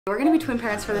We're gonna be twin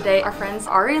parents for the day. Our friends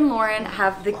Ari and Lauren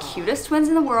have the cutest twins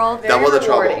in the world. Double the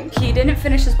trouble. He didn't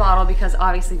finish his bottle because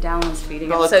obviously Dallin was feeding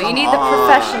him. So you need the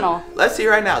professional. Let's see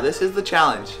right now. This is the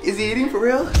challenge. Is he eating for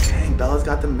real? Dang, Bella's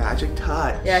got the magic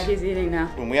touch. Yeah, he's eating now.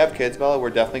 When we have kids, Bella, we're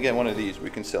definitely getting one of these.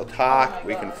 We can still talk,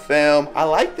 we can film. I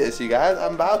like this, you guys.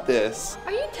 I'm about this.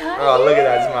 Are you tired? Oh, look at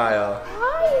that smile.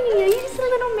 Hi, are you just a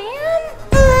little man?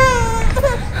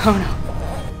 Oh no.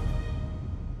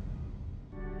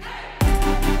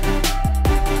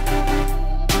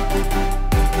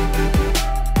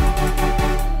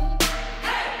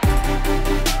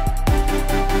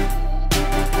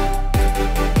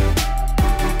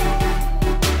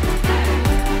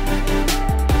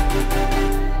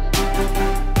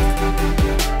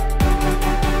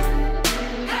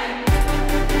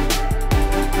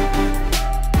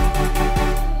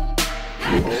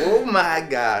 Oh my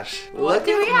gosh. What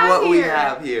Look at what we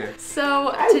have here.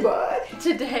 So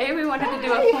today we wanted to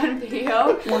do a fun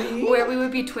video where we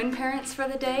would be twin parents for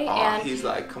the day. Oh, and he's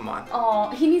like, come on. Oh,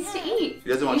 he needs to eat. He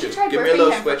doesn't want to. Try Give me a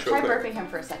little him. switch real Try quick. burping him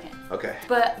for a second. Okay.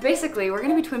 But basically, we're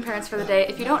gonna be twin parents for the day.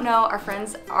 If you don't know, our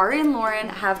friends Ari and Lauren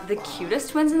have the cutest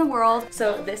twins in the world.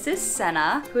 So this is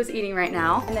Senna, who is eating right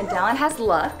now. And then Dallin has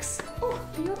Lux. Oh,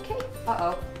 are you okay?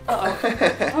 Uh-oh.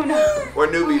 Uh-oh. Oh no. We're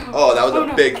newbie. Oh, that was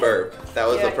a big burp. That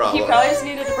was the problem. He probably just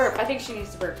needed to burp. I think she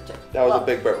needs to burp too. That was a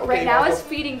big burp. Okay, right now is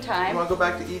feeding time. You want to go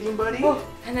back to eating, buddy? Oh,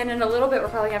 and then in a little bit, we're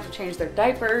probably gonna have to change their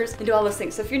diapers and do all those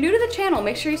things. So if you're new to the channel,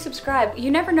 make sure you subscribe.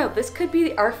 You never know, this could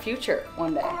be our future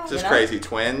one day. This is crazy,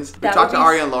 twins. We That talked would to be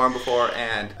Ari and Lauren before,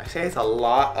 and I say it's a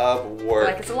lot of work.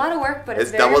 Like, it's a lot of work, but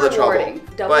it's very double the rewarding.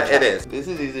 trouble. Double But trouble. it is. This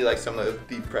is easily like some of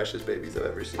the precious babies I've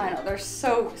ever seen. I know, they're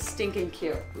so stinking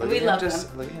cute. Look We at love him them.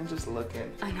 just, Look at him just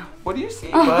looking. I know. What do you see,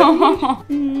 buddy?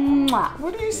 Mwah.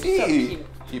 What do you see? So cute.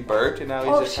 He burped and now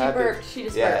he's just happy. Burped. She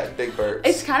just Yeah, burped. big burps.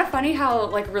 It's kind of funny how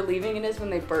like relieving it is when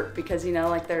they burp because you know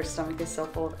like their stomach is so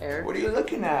full of air. What are you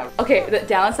looking at? Okay,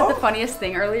 Dallin said the funniest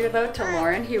thing earlier though to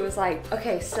Lauren. He was like,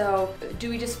 okay, so do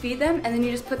we just feed them and then you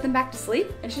just put them back to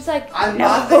sleep? And she's like, I no.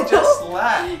 thought they just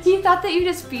slept. He thought that you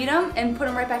just feed them and put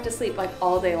them right back to sleep like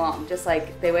all day long. Just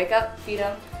like they wake up, feed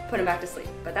them, put them back to sleep.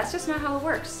 But that's just not how it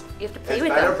works. You have to play with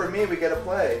them. It's better for me, we get to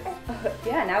play.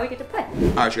 Yeah, now we get to play.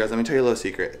 Alright, you guys, let me tell you a little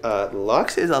secret.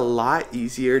 Lux is a lot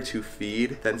easier to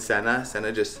feed than Senna.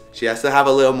 Senna she has to have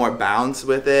a little more bounce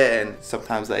with it and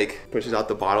sometimes like pushes out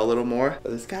the bottle a little more.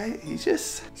 But this guy,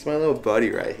 he's my little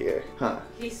buddy right here. Huh.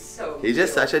 He's so cute. He's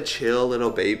just such a chill little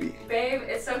baby. Babe,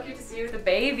 it's so cute to see you with the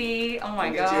baby. Oh my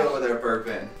Look gosh. at you over there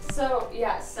burping. So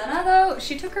yeah, Senna though,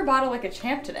 she took her bottle like a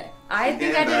champ today. I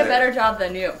think I did better. a better job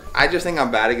than you. I just think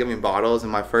I'm bad at giving bottles,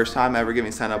 and my first time ever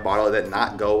giving Senna a bottle, it did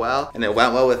not go well, and it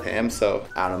went well with him, so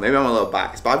I don't know, maybe I'm a little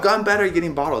biased, but I've gotten better at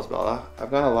getting bottles, Bella.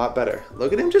 I've gotten a lot better.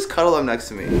 Look at him just cuddle up next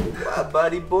to me. What,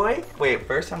 buddy boy? Wait,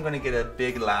 first I'm gonna get a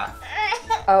big laugh.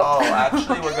 Oh,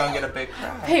 actually we're gonna get a big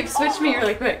cry. Babe, switch me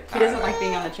really quick. He doesn't like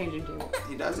being on the changing table.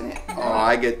 He doesn't? Oh,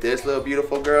 I get this little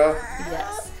beautiful girl.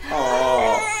 Yes.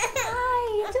 Oh.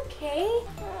 Hi, it's okay.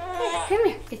 Come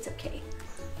here. It's okay.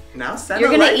 Now Senna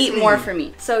You're gonna likes eat me. more for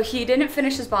me. So he didn't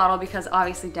finish his bottle because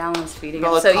obviously Dallin was feeding him.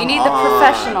 Bella, So you need the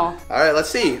professional. All right, let's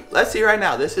see. Let's see right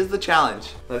now. This is the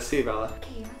challenge. Let's see, Bella.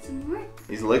 Okay, you want some more?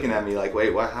 He's looking at me like,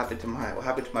 wait, what happened to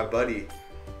my buddy?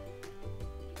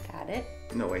 Got it.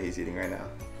 No way he's eating right now.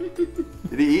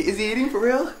 Did he eat? Is he eating for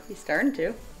real? He's starting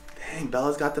to. Dang,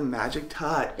 Bella's got the magic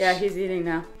touch. Yeah, he's eating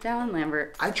now. Dallin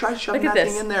Lambert. I tried shoving Look at that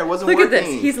this. thing in there. It wasn't Look working. at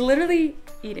this. He's literally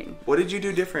eating. What did you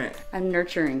do different? I'm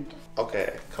nurturing.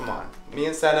 Okay, come on. Me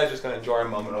and Senna are just gonna enjoy our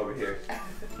moment over here.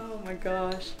 Oh my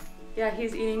gosh. Yeah,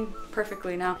 he's eating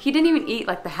perfectly now. He didn't even eat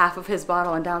like the half of his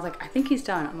bottle and Dallin's like, I think he's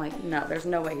done. I'm like, no, there's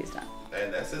no way he's done.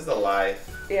 And this is the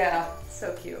life. Yeah,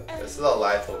 so cute. This is the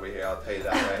life over here, I'll tell you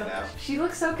that right now. She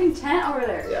looks so content over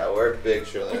there. Yeah, we're big,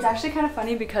 Shirley. It's actually kind of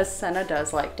funny because Senna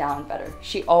does like Dallin better.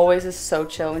 She always is so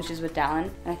chill when she's with Dallin.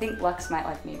 And I think Lux might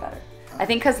like me better. I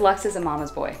think because Lux is a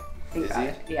mama's boy. Think Is about he?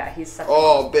 it. Yeah, he's such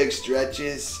Oh, big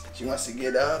stretches. She wants to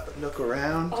get up, look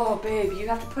around. Oh, babe, you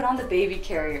have to put on the baby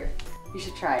carrier. You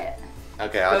should try it.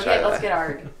 Okay, I'll try that. Let's get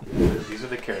Ard. These are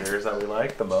the carriers that we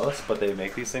like the most, but they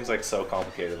make these things like so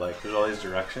complicated. Like there's all these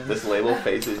directions. This label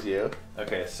faces you.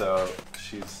 Okay, so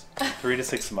she's 3 to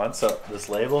 6 months. So this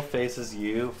label faces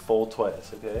you, fold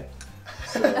twice. Okay.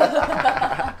 So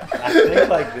I think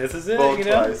like this is it. Fold you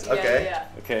know? twice. Okay. Yeah.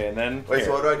 Okay, and then Wait, here.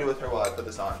 so what do I do with her while I put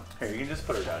this on? Here, you can just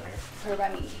put her down here. Her by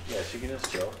me. Yeah, she can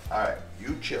just chill. Alright,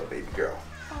 you chill, baby girl.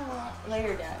 Oh, lay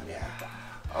her down. Yeah.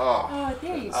 Oh. Oh,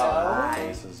 there you go. Oh,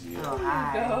 This is you. There you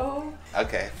go.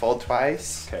 Okay, fold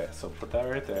twice. Okay, so put that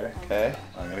right there. Okay.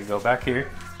 I'm gonna go back here.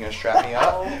 You gonna strap me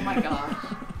up? Oh my gosh.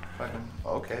 Fucking,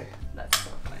 okay. That's so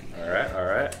funny. All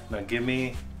right. Now give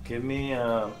me,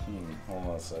 hold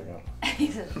on a second.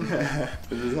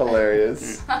 This is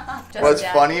hilarious. Just What's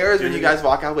Dad. funnier is when you guys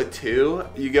walk out with 2,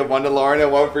 you get 1 to Lauren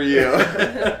and 1 for you.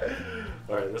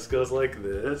 All right, this goes like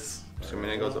this. Assuming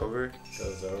it goes over.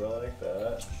 Goes over like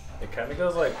that. It kind of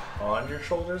goes like on your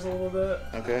shoulders a little bit.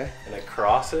 Okay. And it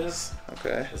crosses.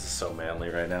 Okay. This is so manly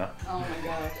right now. Oh my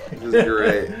god. This is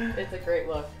great. It's a great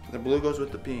look. The blue goes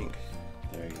with the pink.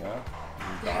 There you go.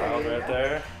 Dialed right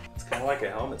there. It's kind of like a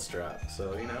helmet strap,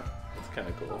 so you know, it's kind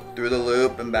of cool. Through the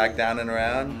loop and back down and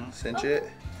around. Cinch it.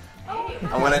 Oh.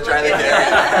 I want to try the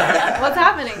camera. What's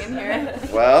happening in here?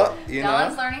 Well, you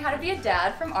Dallin's know. learning how to be a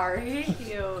dad from Ari.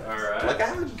 Cute. All right. Look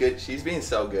at how good she's being.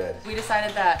 So good. We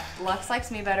decided that Lux likes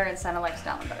me better and Senna likes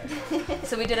Dallin better.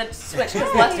 So we did a switch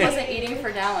because Lux wasn't eating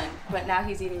for Dallin, but now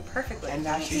he's eating perfectly. And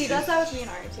now for me. she's He does that with me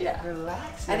and Ari too. Yeah.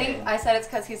 Relax. I think I said it's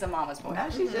because he's a mama's boy. Now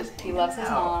she's just. He loves his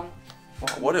mom.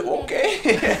 What? Okay.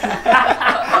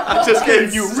 I'm just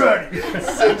getting you ready.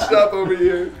 Cinched up over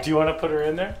here. Do you want to put her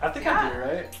in there? I think I do,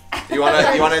 right? You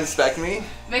wanna inspect me?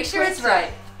 Make sure it's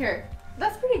right. Here.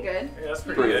 That's pretty good. Yeah, that's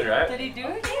pretty good, right? Did he do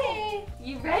it? Yay!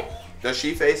 You ready? Does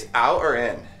she face out or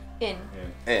in? In.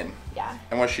 In. Yeah.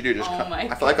 And what she do? Just Oh come. my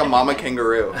I feel like a mama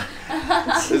kangaroo.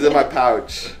 This is in my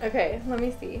pouch. Okay, let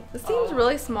me see. This seems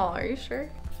really small. Are you sure?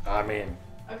 I mean,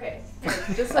 Okay.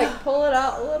 Just like pull it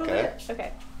out a little Okay. bit.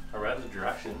 Okay. I read the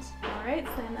directions. All right,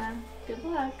 Senna. Good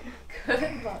luck.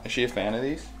 Good luck. Is she a fan of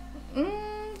these?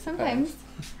 Sometimes.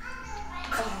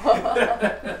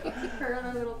 Her on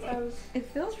her little toes. It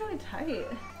feels really tight.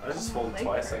 I just fold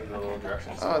twice like the little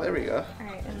directions. Oh, there we go. All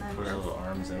right, and Put her then. little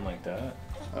arms in like that.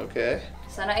 Okay.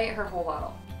 Senna ate her whole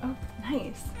bottle. Oh,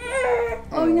 nice.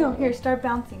 Oh no! Here, start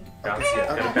bouncing. Bounce, yeah,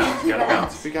 gotta bounce, gotta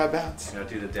bounce. We gotta bounce. You gotta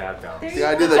do the dad bounce. There You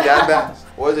gotta do the dad bounce.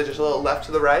 What is it? Just a little left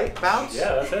to the right bounce?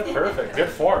 Yeah, that's it. Perfect. Good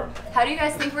form. How do you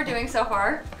guys think we're doing so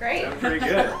far? Great. Doing pretty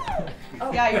good.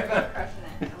 Oh yeah, you're both crushing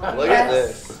it. Look at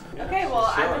this. Okay, well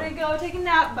I'm gonna go take a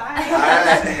nap. Bye.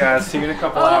 Alright. Hey guys, see you in a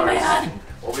couple Oh hours. man.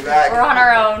 We'll be back. We're on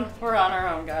our own. We're on our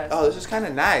own, guys. Oh, this is kind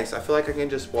of nice. I feel like I can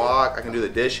just walk. I can do the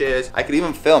dishes. I could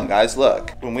even film, guys.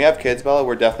 Look, when we have kids, Bella,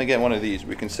 we're definitely getting one of these.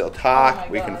 We can still talk. Oh my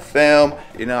we can gosh. film.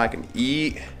 You know, I can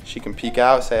eat. She can peek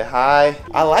out, say hi.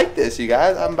 I like this, you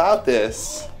guys. I'm about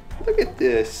this. Look at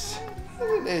this.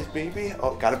 Look at this, baby.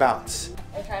 Oh, gotta bounce.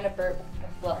 I'm trying to burp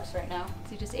Lux right now.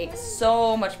 He just ate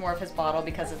so much more of his bottle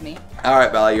because of me. All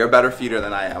right, Bella, you're a better feeder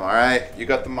than I am, all right? You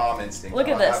got the mom instinct. Look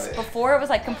at I'll this. have it. Before it was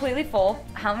like completely full.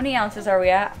 How many ounces are we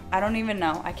at? I don't even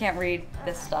know. I can't read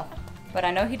this stuff. But I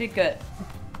know he did good.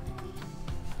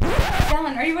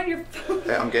 Dallin, are you on your phone?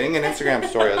 Okay, I'm getting an Instagram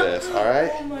story of this, all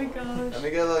right? Oh my gosh. Let me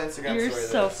get a little Instagram You're story of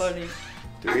so this.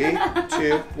 funny. 3,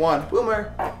 2, 1.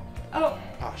 Boomer. Oh,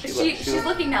 Oh, she's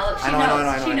looking now. Look, she I know, knows. I know,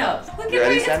 I know, She I know. knows. Look You at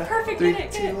ready, me. It's Santa? perfect. 3, Get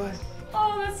it, 2, get it. 1.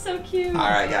 Oh, that's so cute. All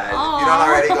right, guys. Aw. If you don't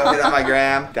already, go hit on my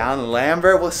gram. Down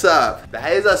Lambert, what's up?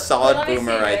 That is a solid Let me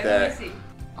boomer see, right babe, there. Let me see.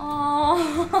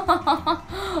 Oh,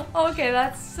 okay,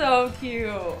 that's so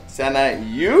cute. Senna,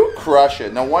 you crush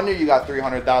it. No wonder you got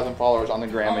 300,000 followers on the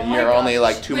gram Oh and my you're only gosh.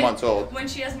 like 2 When- months old. When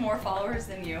she has more followers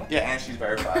than you. Yeah, and she's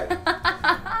verified.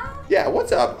 Yeah,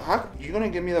 what's up? How, you gonna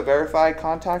give me the verified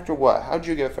contact or what? How'd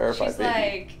you get verified, She's baby?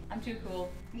 like, I'm too cool.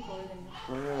 I'm cooler than you.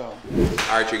 For real.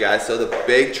 All right, you guys. So the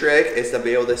big trick is to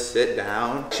be able to sit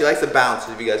down. She likes to bounce,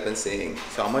 if you guys been seeing.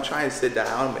 So I'm gonna try and sit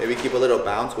down, maybe keep a little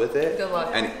bounce with it, Good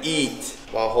luck. and eat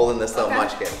while holding this little Okay.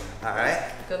 munchkin. All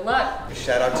right. Good luck.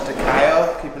 Shout out to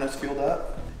Takayo, keeping us fueled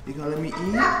up. You gonna let me eat?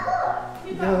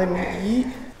 You gonna let me eat?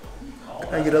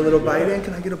 Can I get a little bite in?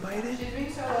 Can I get a bite in?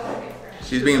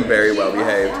 She's being very well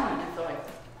behaved.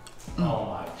 Oh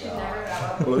my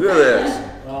god. Look at this.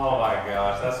 Oh my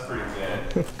gosh, that's pretty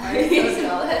good. Are you so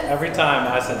jealous? Every time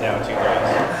I sit down with you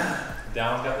guys,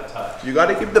 Down's got the touch. You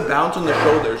gotta keep the bounce on the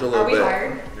shoulders a little Are we bit.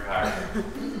 hired? You're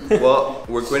hired. Well,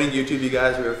 we're quitting YouTube, you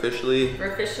guys. We're officially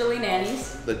We're officially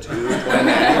nannies. the 220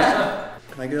 nannies.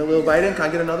 Can I get a little bite in? Can I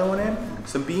get another one in?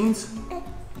 Some beans?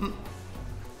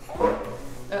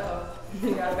 Uh-oh.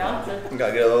 You gotta balance it.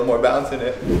 Gotta get a little more bounce in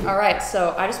it. All right,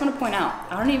 so I just want to point out,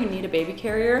 I don't even need a baby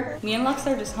carrier. Me and Lux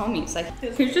are just homies. Like,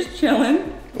 he's just chilling.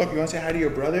 Look, you wanna say hi to your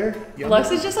brother?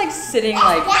 Lux is just like sitting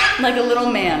like a little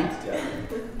man.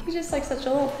 He's just like such a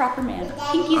little proper man.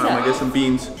 Pinkies I'm gonna up. get some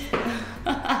beans.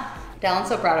 Dallin's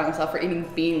so proud of himself for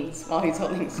eating beans while he's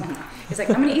holding his son. He's like,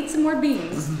 I'm gonna eat some more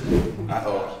beans. I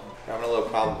hope. We're having a little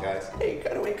problem, guys. Hey, you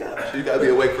gotta wake up. You gotta be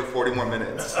awake for 40 more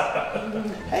minutes.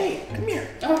 Hey, come here.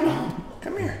 Oh no.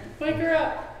 Come here. Wake her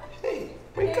up. Hey,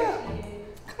 wake up.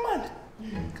 Come on.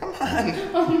 Come on.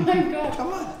 Oh my god. Come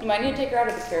on. You might need to take her out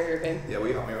of the carrier, babe. Yeah, will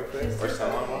you help me real quick? Or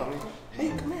someone will help me? Hey,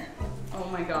 come here. Oh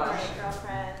my gosh.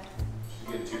 Girlfriend.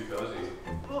 getting too cozy.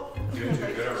 Doing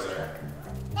too good over there.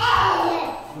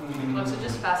 Looks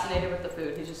just fascinated with the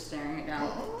food. He's just staring it down.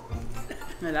 Oh,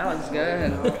 that was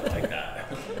good. Like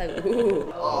that. Like,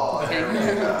 ooh. Oh, Okay.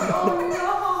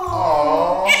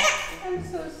 oh. I'm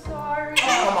so sorry.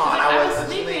 Come on, I was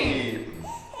asleep.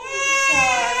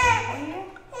 Sorry.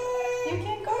 You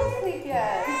can't go to sleep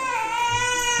yet.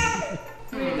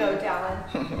 Here you go,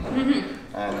 Dallin.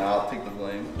 And I'll take the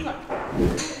blame.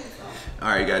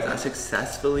 Alright guys, I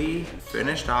successfully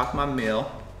finished off my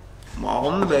meal while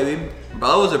holding the baby.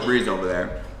 Bella was a breeze over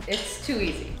there. It's too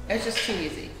easy. It's just too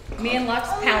easy. Me and Lux,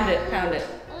 pound it, pound it.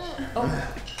 Oh,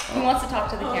 he wants to talk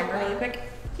to the camera really quick.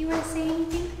 You want to say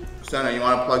anything? Senna, you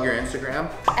want to plug your Instagram?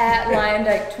 At Lion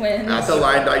Dyke Twins. At the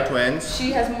Lion Dyke Twins.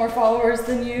 She has more followers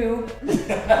than you.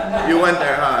 You went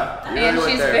there, huh? You And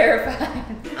really she's went there. verified.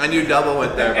 And you double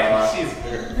went there, Bella. She's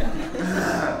very.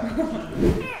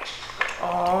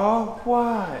 Oh,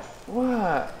 what?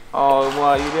 What? Oh,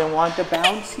 what? You didn't want the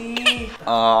bouncy?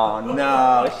 Oh,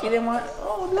 no. She didn't want...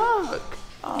 Oh, look.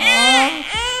 Oh.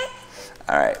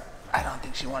 All right. I don't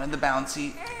think she wanted the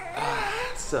bouncy.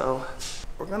 So,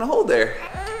 we're going to hold her.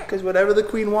 Because whatever the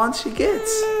queen wants, she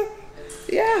gets.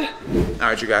 Yeah. All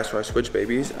right, you guys. So I switched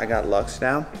babies. I got Lux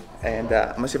now. And I'm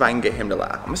going to see if I can get him to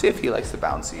laugh. I'm going to see if he likes the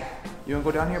bouncy. You want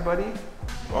to go down here, buddy?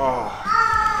 Oh.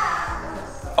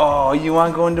 Oh, you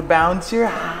want to go in the bouncer?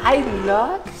 Hi,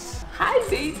 Lux. Hi,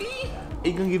 baby.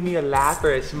 You gonna give me a laugh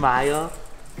or a smile?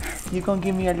 You gonna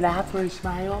give me a laugh or a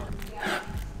smile?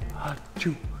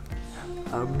 Achoo.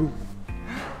 Aboo.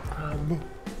 Aboo.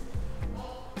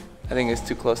 I think it's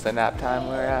too close to nap time.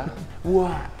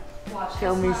 What?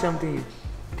 Tell me something.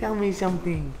 Tell me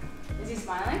something. Is he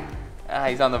smiling?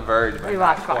 He's on the verge. But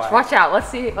Watch out. Let's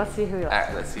see who he likes. All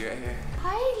right, let's see right here.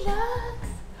 Hi, Lux.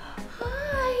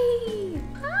 Hi.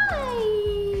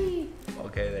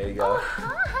 Okay, there you go. Oh,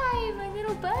 hi, my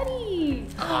little buddy.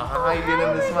 Hi, give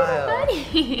him the smile.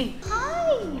 Buddy.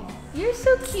 Hi. You're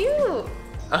so cute.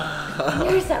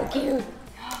 You're so cute.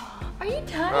 Are you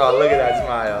tired? Oh, look at that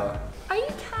smile. Are you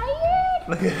tired?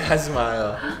 Look at that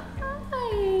smile. Hi.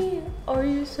 Oh,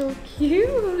 you're so cute.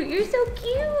 You're so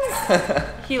cute.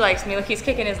 He likes me. Look, he's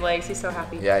kicking his legs. He's so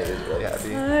happy. Yeah, he is really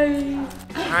happy. Hi.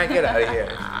 All right, get out of here.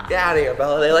 Get out of here,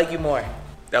 Bella. They like you more.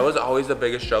 That was always the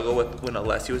biggest struggle with when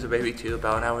Alessi was a baby too.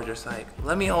 Bella and I were just like,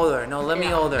 let me hold her. No, let me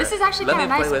hold her. This is actually Let kind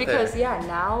of me play nice with her. because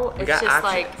now it's got just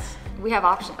options. like we have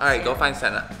options. All right, go find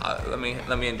Senna. Let me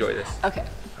enjoy this. Okay.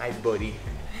 Hi, buddy.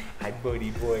 Hi,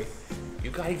 buddy boy.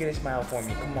 You gotta get a smile for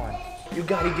me. Come on. You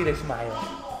gotta get a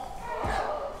smile.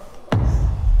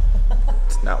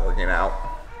 It's not working out.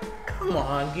 Come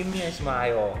on, give me a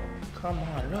smile. Come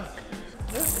on, look.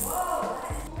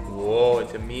 Whoa,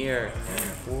 it's a mirror.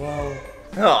 Whoa.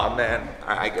 Oh man,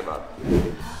 I give up.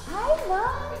 Hi,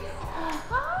 Lux.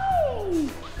 Hi.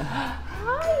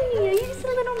 Hi. Are you just a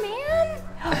little man?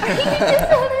 Are you just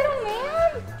a little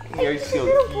man? You're so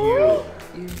cute.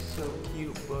 You're so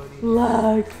cute, buddy.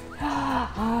 Lux.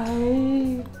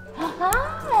 Hi.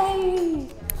 Hi.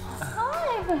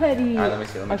 Hi, buddy. All right, let me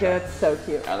see. Let me Okay, try. that's so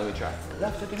cute. All right, let me try.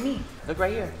 Look, look at me. Look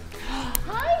right here.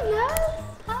 Hi, Lux.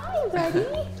 Hi, buddy.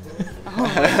 Oh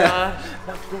my gosh.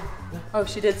 Oh,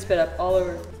 she did spit up all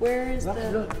over. Where is the...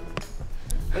 Look.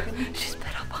 Look at me. She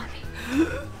spit up on me.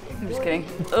 I'm just kidding.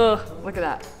 Ugh, look at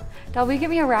that. Dal, will you give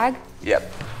me a rag?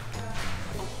 Yep.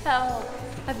 Hell,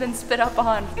 I've been spit up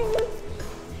on.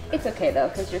 It's okay though,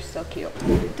 because you're still cute.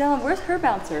 Dylan, where's her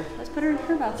bouncer? Let's put her in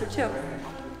her bouncer too.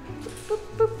 Boop,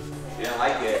 boop. She didn't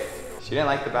like it. She didn't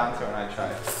like the bouncer when I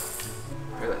tried.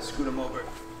 Here, let's scoot him over.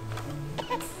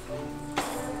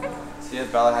 See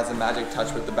if Bella has a magic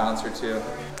touch with the bouncer too.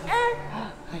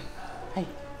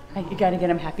 Hey, you gotta get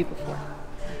him happy before.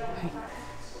 Hey.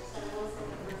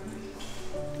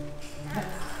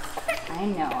 I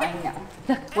know.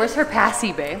 Look, where's her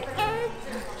passy, babe? There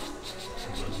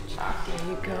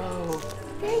you go.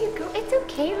 There you go. It's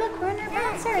okay. Look, we're in our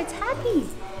bouncer. It's happy.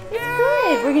 It's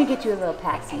good. We're gonna get you a little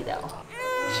passy though.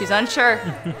 She's unsure.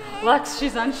 Lux,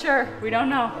 she's unsure. We don't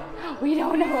know. We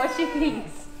don't know what she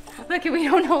thinks. Look, we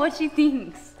don't know what she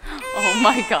thinks. Oh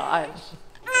my gosh.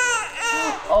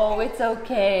 Oh, it's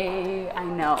okay. I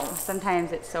know.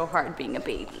 Sometimes it's so hard being a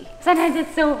baby. Sometimes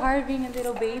it's so hard being a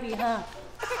little baby, huh?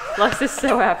 Lux is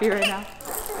so happy right now.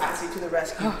 Passy to the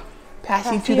rescue.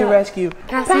 Passy to the rescue.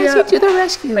 Passy to the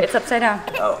rescue. Wait, it's upside down.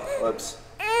 Oh, whoops.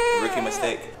 Rookie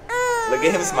mistake. Look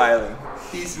at him smiling.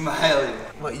 He's smiling.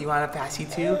 What, you want a passy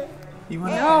too? You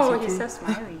want a No, passy he's too? so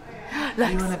smiley.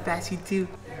 You want a passy too?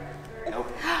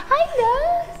 Nope. Hi,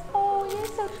 Lux. Oh, you're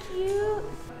so cute.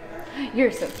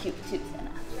 You're so cute too, Senna.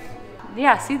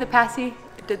 Yeah, see the passy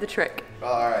did the trick.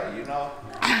 Well, all right, you know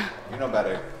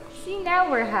better. See, now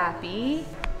we're happy.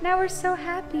 Now we're so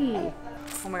happy.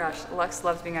 Oh my gosh, Lux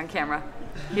loves being on camera.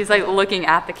 He's like looking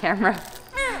at the camera.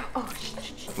 Oh,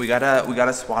 We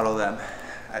gotta swaddle them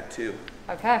at 2.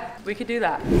 okay, we could do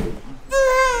that.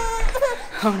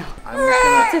 Oh no. I'm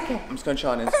It's okay. just gonna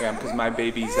chill on Instagram because my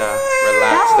baby's relaxed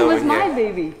That over was here. my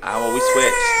baby. Well, we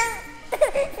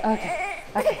switched. Okay,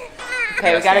 okay.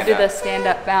 Okay, we gotta do the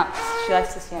stand-up bounce. She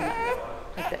likes to stand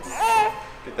up, like this.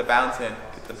 Get the bounce in.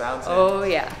 Get the bounce in. Oh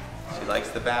yeah. She likes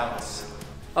the bounce.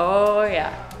 Oh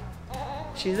yeah.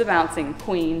 She's a bouncing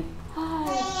queen.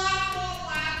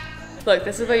 Look,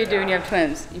 this is what you do when you have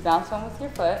twins. You bounce one with your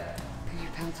foot, and you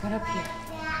bounce one up here.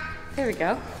 There we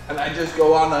go. And I just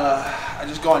go on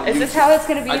YouTube. Is this how it's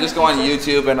gonna be? I in just the go on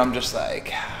future? YouTube and I'm just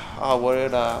like, oh, what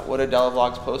did Della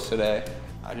Vlogs post today?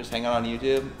 I just hang out on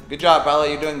YouTube. Good job, Bella.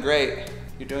 You're doing great.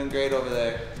 You're doing great over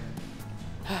there.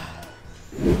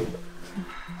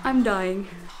 I'm dying.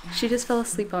 She just fell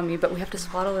asleep on me, but we have to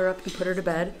swaddle her up and put her to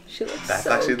bed. She looks That's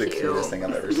so actually the cute. cutest thing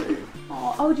I've ever seen.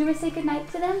 Oh, do you want to say goodnight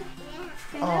to them?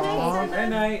 Aww, good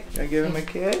night. Should I give him a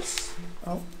kiss?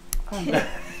 Oh. Oh, she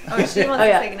wants to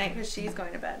say goodnight because she's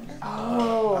going to bed.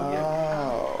 Oh.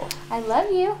 Oh. I love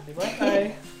you.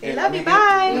 Bye. We love you.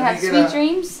 Bye. You have sweet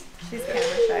dreams? She's camera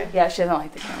shy. Yeah, she doesn't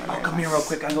like the camera. Oh, come here real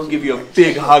quick. I'm gonna give you a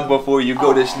big hug before you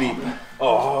go to sleep.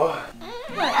 Oh.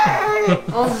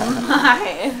 Oh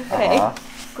my. Okay.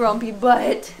 Grumpy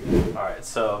butt. Alright,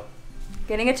 so,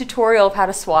 Getting a tutorial of how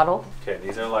to swaddle. okay,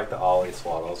 these are like the Ollie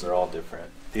swaddles. They're all different.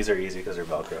 These are easy because they're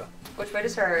Velcro. Which way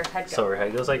does her head go? So her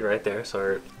head goes like right there, so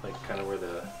her, like kind of where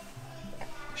the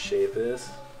shape is.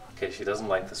 Okay, she doesn't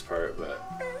like this part, but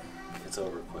it's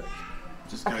over quick.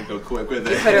 Just gonna go quick with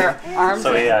You it. put her arms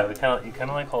So in. yeah, you kind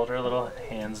of like hold her little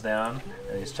hands down,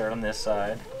 and you start on this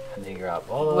side, and then you grab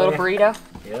all the Little way. burrito.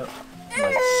 Yep.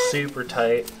 Like super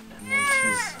tight, and then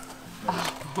she's.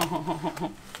 Kind of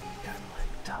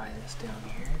like tie this down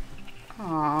here.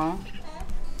 Aww.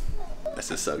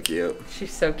 This is so cute.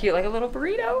 She's so cute, like a little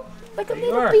burrito. Like a There you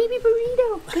little are. baby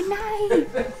burrito. Good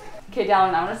night. Okay,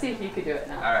 Dallin, I want to see if you could do it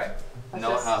now. All right. Let's No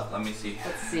just- help. Let me see.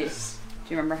 Let's see.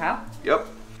 Do you remember how? Yep.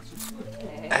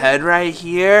 Okay. Head right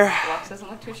here. Lux doesn't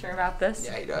look too sure about this.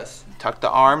 Yeah, he does. Tuck the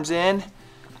arms in.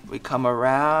 We come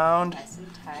around. Nice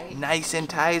and tight. Nice and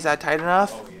tight. Is that tight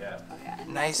enough? Oh yeah. Okay.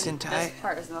 Nice and tight. This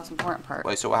part is the most important part.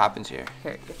 Wait, so what happens here?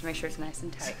 Here, you have to make sure it's nice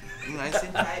and tight. Nice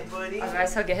and tight, buddy.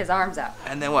 Otherwise, he'll get his arms out.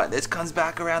 And then what? This comes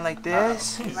back around like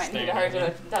this. You might need her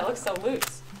to. That looks so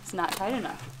loose. It's not tight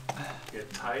enough. Get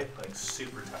tight, like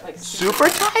super tight. Like Super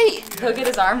tight. he'll get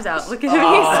his arms out. Look at him.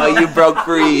 Oh, you broke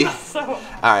free. So. All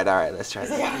right. Let's try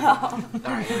this. All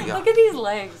right, here we go. Look at these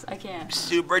legs. I can't.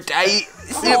 Super tight.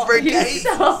 Oh, Super he's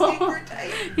tight. so- Super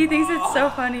tight. He thinks it's so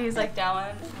funny. He's like,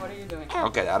 Dallin, what are you doing?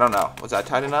 Okay, I don't know. Was that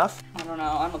tight enough? I don't know.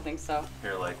 I don't think so.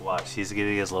 Here, like, watch. He's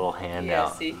getting his little hand Yeah,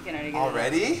 out. see, you can already get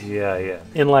Already? Yeah, yeah.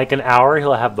 In like an hour,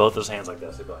 he'll have both his hands like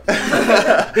this. He'll be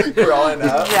like, Crawling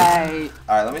up. Right.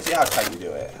 All right, let me see how tight you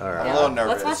do it. All right. I'm Yeah. a little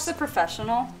nervous. Let's watch the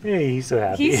professional. hey, he's so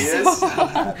happy. He's Yes.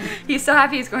 so, he's so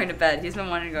happy he's going to bed. He's been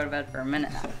wanting to go to bed for a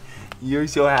minute now. You're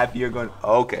so happy you're going.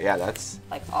 Okay, yeah, that's.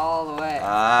 Like all the way.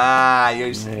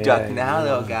 You're stuck Yeah, now, yeah.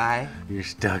 little guy. You're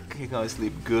stuck. You're gonna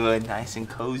sleep good, nice and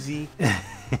cozy.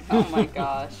 Oh my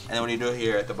gosh. And then what do you do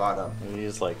here at the bottom? You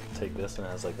just like take this and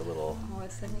it has like a little. Oh,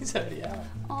 it's He said, yeah.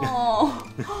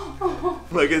 Oh.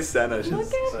 Look at Senna. She's Look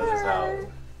at Says it's her.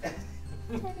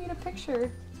 I need a picture.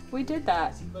 We did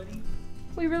that.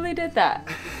 We really did that.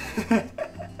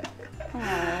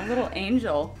 Oh, little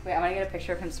angel. Wait, I'm gonna get a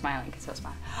picture of him smiling because he'll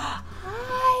smile.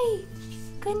 Hi.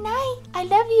 Good night. I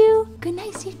love you. Good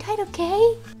night. Sleep tight,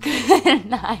 okay? Good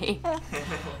night.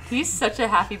 He's such a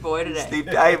happy boy today. Sleep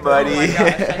tight, buddy. Oh my gosh,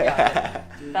 I got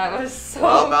it. That was so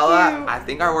Well, Bella, cute. I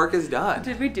think our work is done.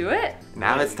 Did we do it?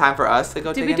 Now it's time for us to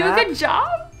go Did take we a do nap. a good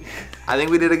job? I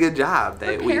think we did a good job.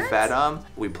 We parents? fed them.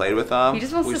 We played with them. He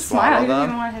just wants we to smile. He swaddled doesn't even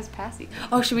them. want his passy.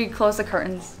 Oh, should we close the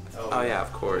curtains? Oh yeah,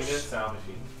 of course. Sound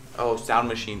machine. Oh, sound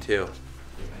machine too.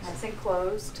 Nice and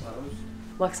closed.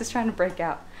 Lux is trying to break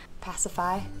out.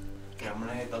 Pacify. Okay, I'm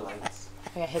gonna hit the lights.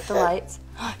 Okay, hit the lights.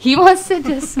 He wants to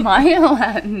just smile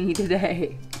at me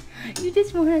today. You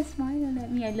just want to smile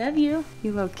at me. I love you.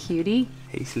 You little cutie.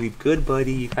 Hey, sleep good,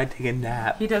 buddy. You gotta take a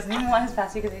nap. He doesn't even want his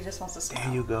passy because he just wants to There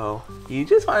smile. you go. You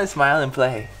just want to smile and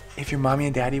play. If your mommy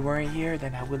and daddy weren't here,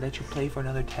 then I would let you play for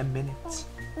another 10 minutes.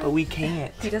 But we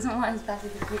can't. He doesn't want his passy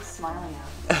because he's smiling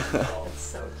at him. It's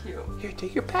so cute. Here,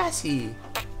 take your passy.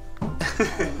 Oh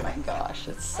my gosh,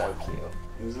 it's so cute.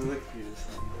 This is the cutest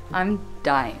thing. I'm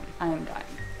dying. I am dying.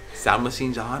 Sound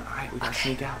machine's on. All right, we gotta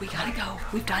sneak out. We gotta go.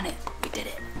 We've done it. We did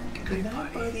it. Good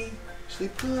night, buddy.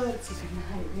 Sleep good.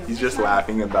 He's just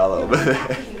laughing at Bella over there.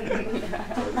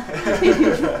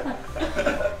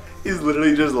 He's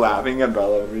literally just laughing at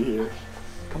Bella over here.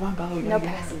 Come on, Bella. No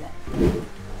passing it.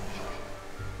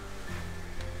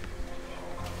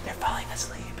 They're falling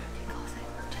asleep.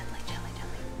 Gently, gently,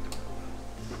 gently.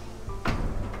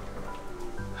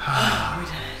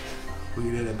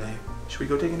 We did it, babe. Should we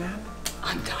go take a nap?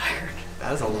 I'm tired.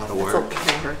 That was a lot of That's a work. lot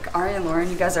of work. Ari and Lauren,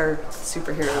 you guys are I don't know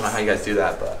superheroes. how you guys do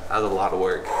that, but that was a lot of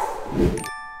work.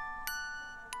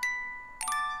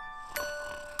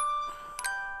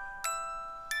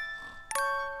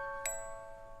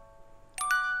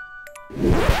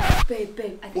 Babe,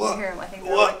 I think What? I hear him. I think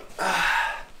they're What? like,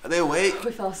 Are they awake?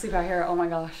 we fell asleep out here. Oh my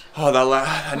gosh. Oh,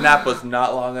 that nap was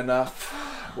not long enough.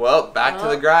 Well, back to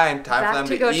the grind. Time for Back them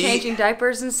to to go eat. changing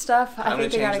diapers and stuff. I Time to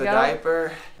think they change gotta the go.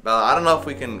 diaper. Bella, I don't know if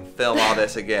we can film all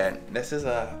this again. This is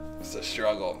a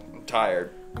struggle. I'm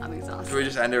tired. I'm Should we exhausted.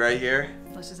 just end it right here?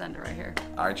 Let's just end it right here.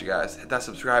 Alright, you guys, hit that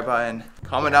subscribe button.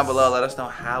 Comment down below. Let us know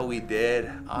how we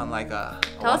did on like a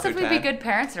Tell us 1 if through we'd be 10. good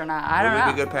parents or not. I don't Would we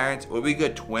know. be good parents? Would we be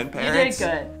good twin You parents? did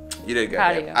good. You did good.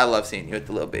 Proud of babe. you. I love seeing you with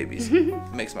the little babies.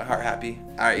 It makes my heart happy.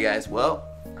 Alright, you guys. Well,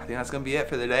 I think that's gonna be it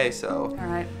for the day. So All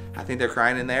right. I think they're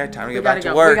crying in there. Time to We get gotta back to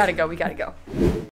go. work. We gotta go.